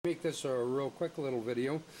make this a real quick little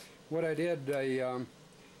video. What I did, I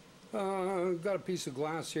got a piece of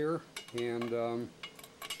glass here, and I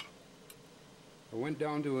went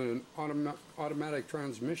down to an automatic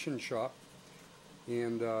transmission shop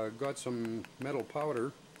and got some metal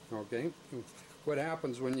powder. Okay, what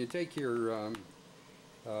happens when you take your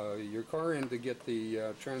car in to get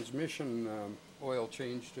the transmission oil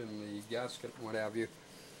changed and the gasket and what have you,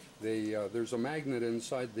 there's a magnet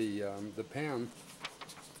inside the pan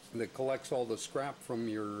that collects all the scrap from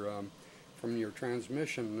your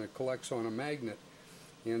transmission. It collects on a magnet,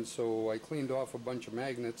 and so I cleaned off a bunch of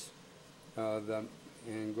magnets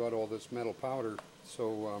and got all this metal powder.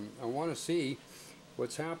 So I want to see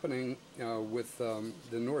what's happening with the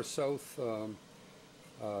north-south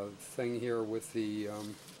thing here with the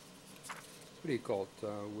what do you call it,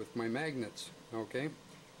 with my magnets. Okay,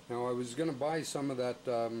 now I was going to buy some of that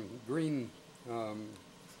green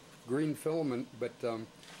filament, but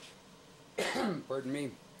pardon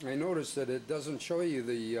me, I noticed that it doesn't show you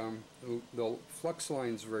the flux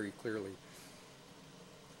lines very clearly.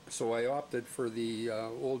 So I opted for the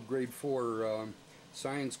old grade 4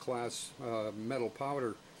 science class metal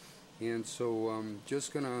powder, and so I'm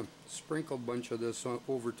just gonna sprinkle a bunch of this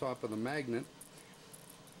over top of the magnet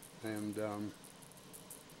and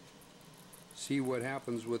see what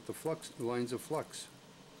happens with the flux lines of flux.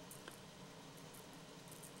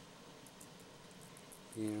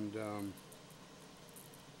 And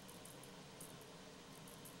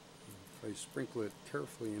if I sprinkle it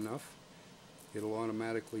carefully enough, it'll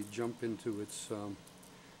automatically jump into its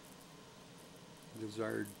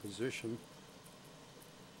desired position.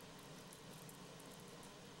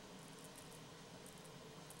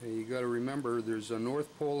 Now you got to remember there's a north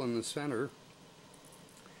pole in the center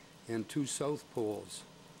and 2 south poles,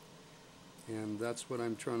 and that's what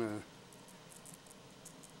I'm trying to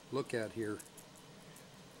look at here.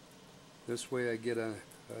 This way I get a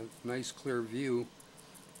nice clear view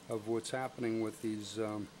of what's happening with these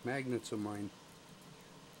magnets of mine.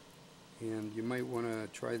 And you might want to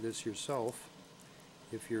try this yourself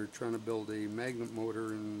if you're trying to build a magnet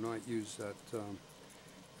motor and not use that.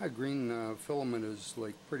 That green filament is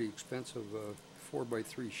like pretty expensive. A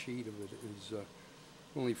 4x3 sheet of it is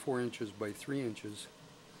only 4 inches by 3 inches.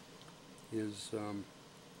 Is I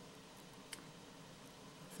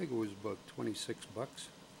think it was about 26 bucks.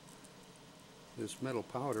 This metal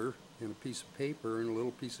powder and a piece of paper and a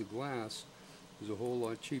little piece of glass is a whole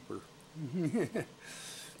lot cheaper.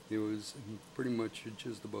 It was pretty much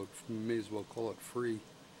just about, you may as well call it free.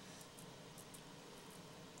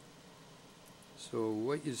 So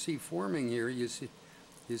what you see forming here, you see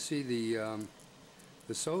the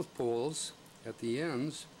south poles at the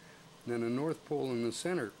ends, and then a north pole in the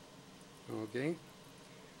center. Okay,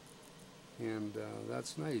 and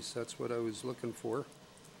that's nice. That's what I was looking for.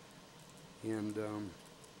 And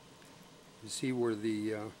you see where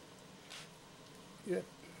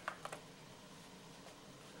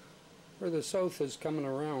where the south is coming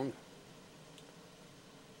around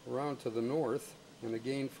to the north, and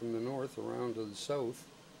again from the north around to the south.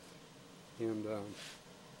 And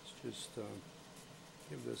let's just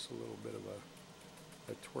give this a little bit of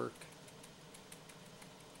a twerk.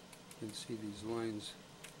 You can see these lines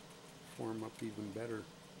form up even better.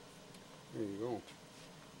 There you go.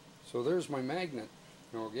 So there's my magnet.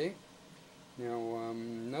 Okay, now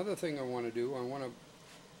another thing I want to do, I want to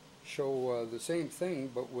show the same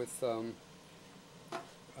thing but with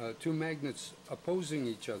 2 magnets opposing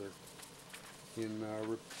each other in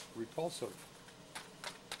repulsive.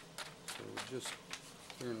 So we'll just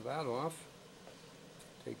turn that off,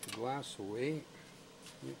 take the glass away.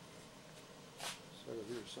 Yep. Set it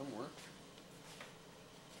here somewhere.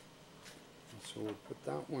 And so we'll put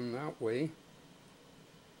that one that way.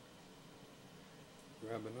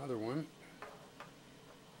 Grab another one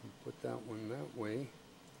and put that one that way.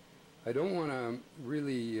 I don't want to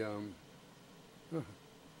really just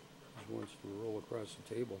wants to roll across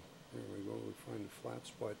the table. There we go. We find a flat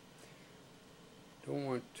spot. Don't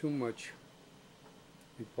want too much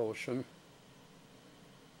repulsion,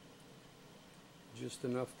 just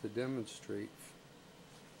enough to demonstrate.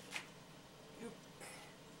 Yep.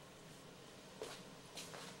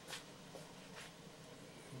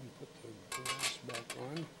 And put the glass back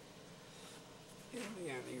on.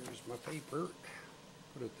 And here's my paper.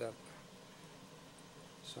 Put it that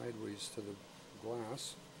sideways to the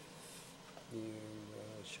glass, and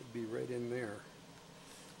it should be right in there.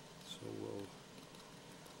 So we'll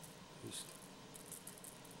just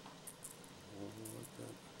let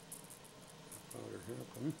that powder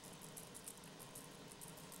happen.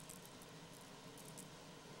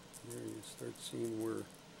 There you start seeing where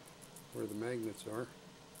the magnets are.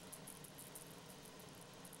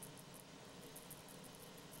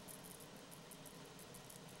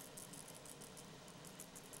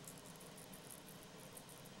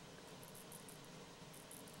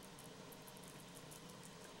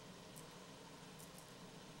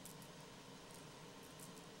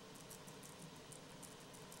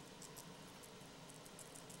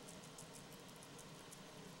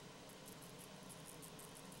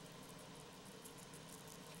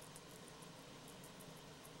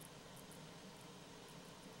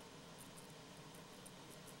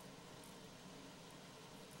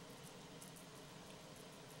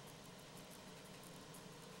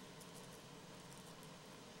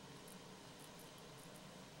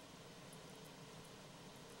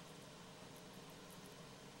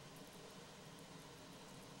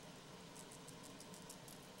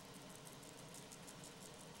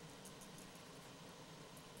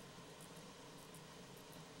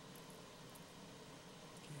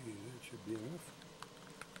 should be enough.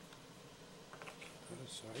 That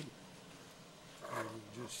aside, and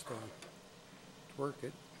we'll just torque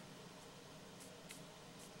it.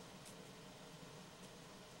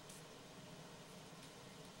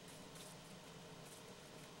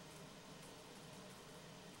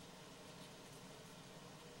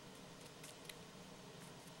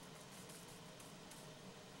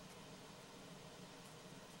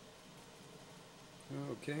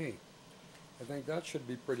 Okay, I think that should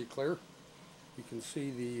be pretty clear. You can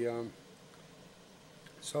see the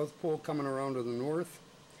South Pole coming around to the north,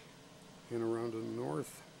 and around to the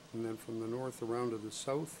north, and then from the north around to the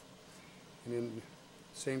south, and then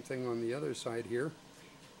same thing on the other side here.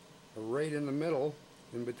 Right in the middle,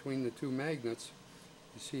 in between the two magnets,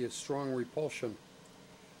 you see a strong repulsion,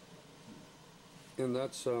 and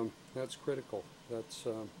that's critical. That's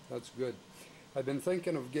good. I've been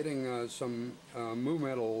thinking of getting some mu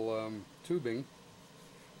metal tubing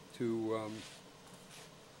to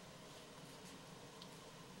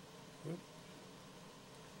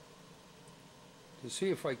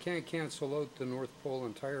see if I can't cancel out the North Pole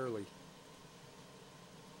entirely.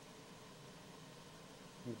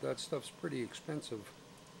 That stuff's pretty expensive,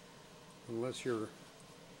 unless you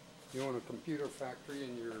own a computer factory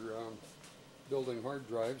and you're building hard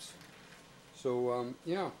drives. So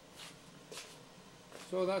yeah.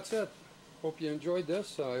 So that's it. Hope you enjoyed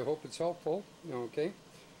this. I hope it's helpful. Okay.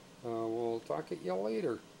 We'll talk at you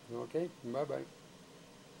later. Okay. Bye-bye.